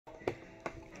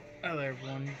Hello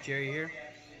everyone, Jerry here.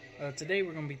 Today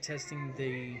we're going to be testing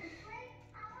the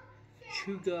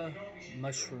chaga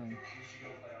mushroom.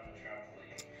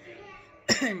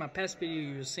 In my past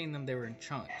video you've seen them, they were in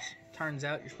chunks. Turns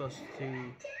out you're supposed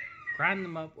to grind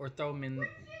them up or throw them in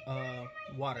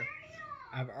water.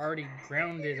 I've already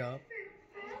ground it up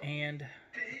and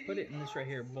put it in this right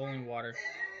here, boiling water.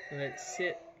 Let it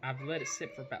sit. I've let it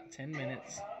sit for about 10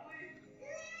 minutes.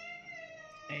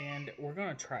 And we're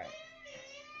going to try it.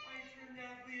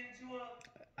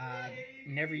 I've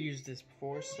never used this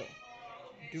before, so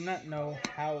do not know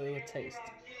how it would taste.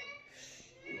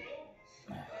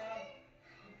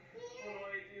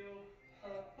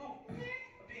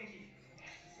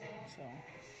 So,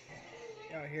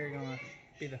 y'all here are gonna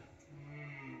be the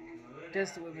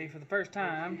test it with me for the first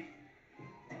time.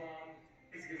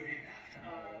 It's gonna be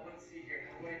let's see here.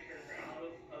 How do I turn her out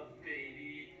of a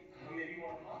baby? Maybe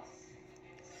one plus.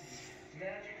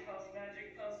 Magic plus,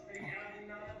 baby. I'm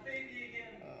not a baby again.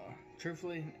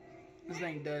 Truthfully, this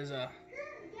thing does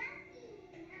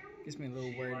gets me a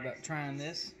little worried about trying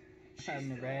this. I've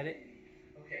never had it.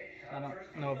 I don't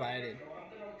know if I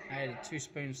added 2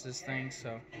 spoons to this thing,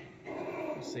 so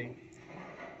we'll see.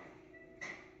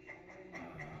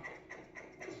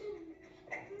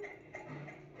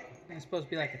 It's supposed to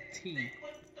be like a tea.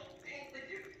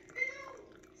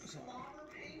 So.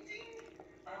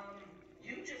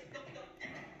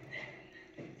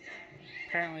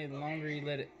 Apparently, the longer you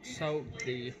let it soak,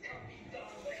 the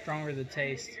stronger the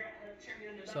taste.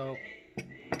 So,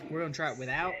 we're going to try it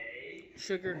without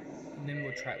sugar, and then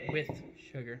we'll try it with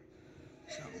sugar.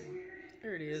 So,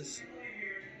 there it is.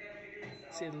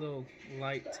 See a little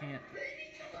light tint.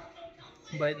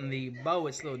 But in the bowl,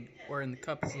 it's a little, or in the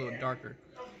cup, it's a little darker.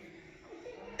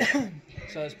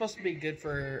 So, it's supposed to be good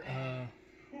for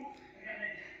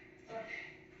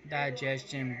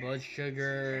digestion, blood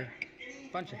sugar,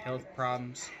 a bunch of health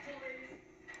problems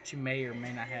that you may or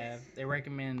may not have. They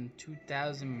recommend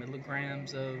 2,000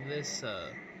 milligrams of this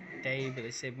a day, but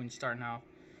they said when you're starting off,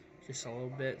 just a little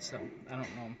bit. So I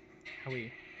don't know how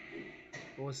but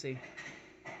we'll see.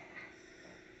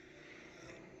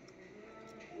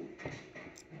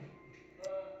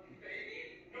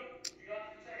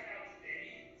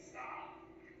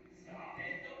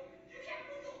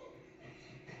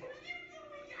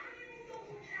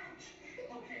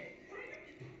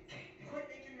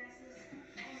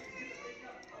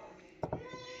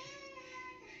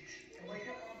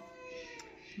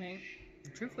 I mean,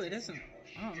 truthfully, it doesn't.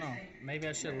 I don't know. Maybe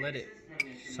I should have let it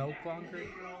soak longer.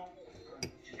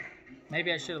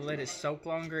 Maybe I should have let it soak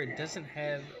longer. It doesn't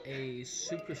have a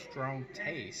super strong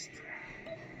taste.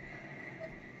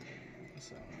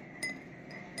 So,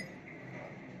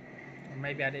 or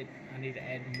maybe I need to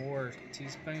add more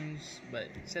teaspoons. But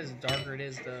it says the darker it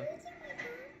is, it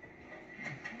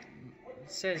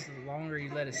says the longer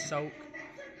you let it soak,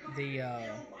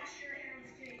 go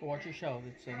watch your show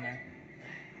that's in there.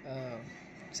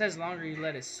 It says the longer you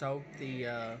let it soak,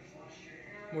 the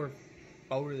more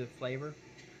bolder the flavor.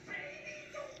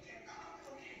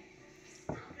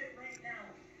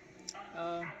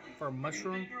 For a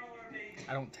mushroom,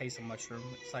 I don't taste a mushroom.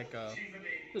 It's like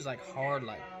it was like hard,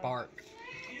 like bark.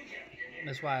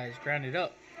 That's why I ground it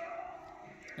up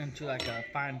into like a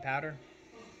fine powder.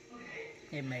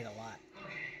 It made a lot.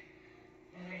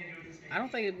 I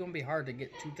don't think it's gonna be hard to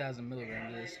get 2,000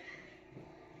 milligrams of this.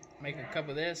 Make a cup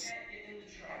of this,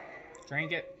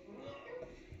 drink it,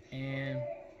 and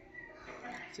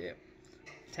that's it.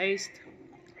 Taste.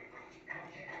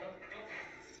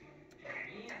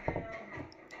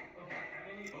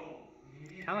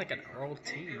 Kind of like an Earl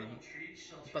tea,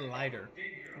 but lighter.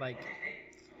 Like,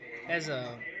 has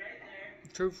a,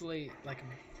 truthfully, like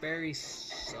a very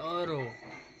subtle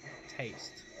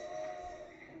taste.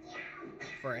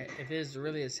 For if it is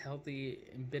really as healthy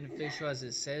and beneficial as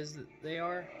it says that they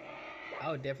are, I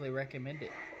would definitely recommend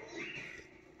it.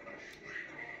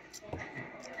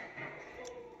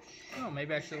 Oh,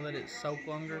 maybe I should let it soak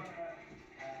longer.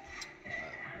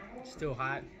 Still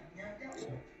hot.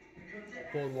 So,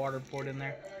 cold water poured in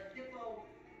there.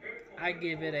 I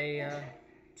give it a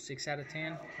 6 out of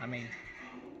 10. I mean,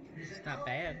 it's not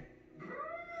bad.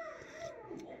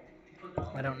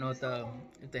 I don't know if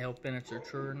the health benefits are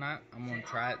true or not. I'm gonna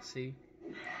try it, see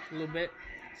a little bit,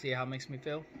 see how it makes me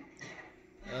feel.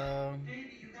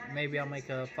 Maybe I'll make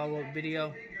a follow-up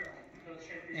video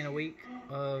in a week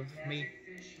of me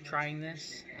trying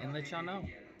this and let y'all know.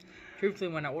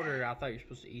 Truthfully, when I ordered it, I thought you were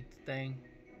supposed to eat the thing.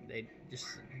 They just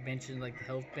mentioned like the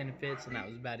health benefits, and that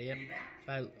was about it.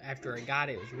 So after I got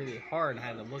it, it was really hard. I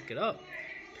had to look it up.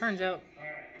 Turns out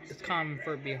it's common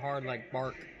for it to be hard like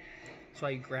bark. That's why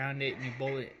you ground it and you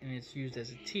boil it, and it's used as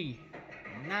a tea,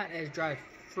 not as dried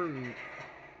fruit,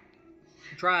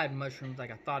 dried mushrooms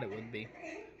like I thought it would be.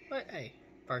 But hey,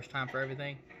 first time for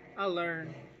everything. I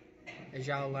learn as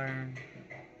y'all learn.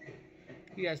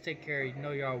 You guys take care. You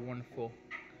know y'all are wonderful.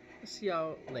 I'll see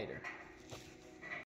y'all later.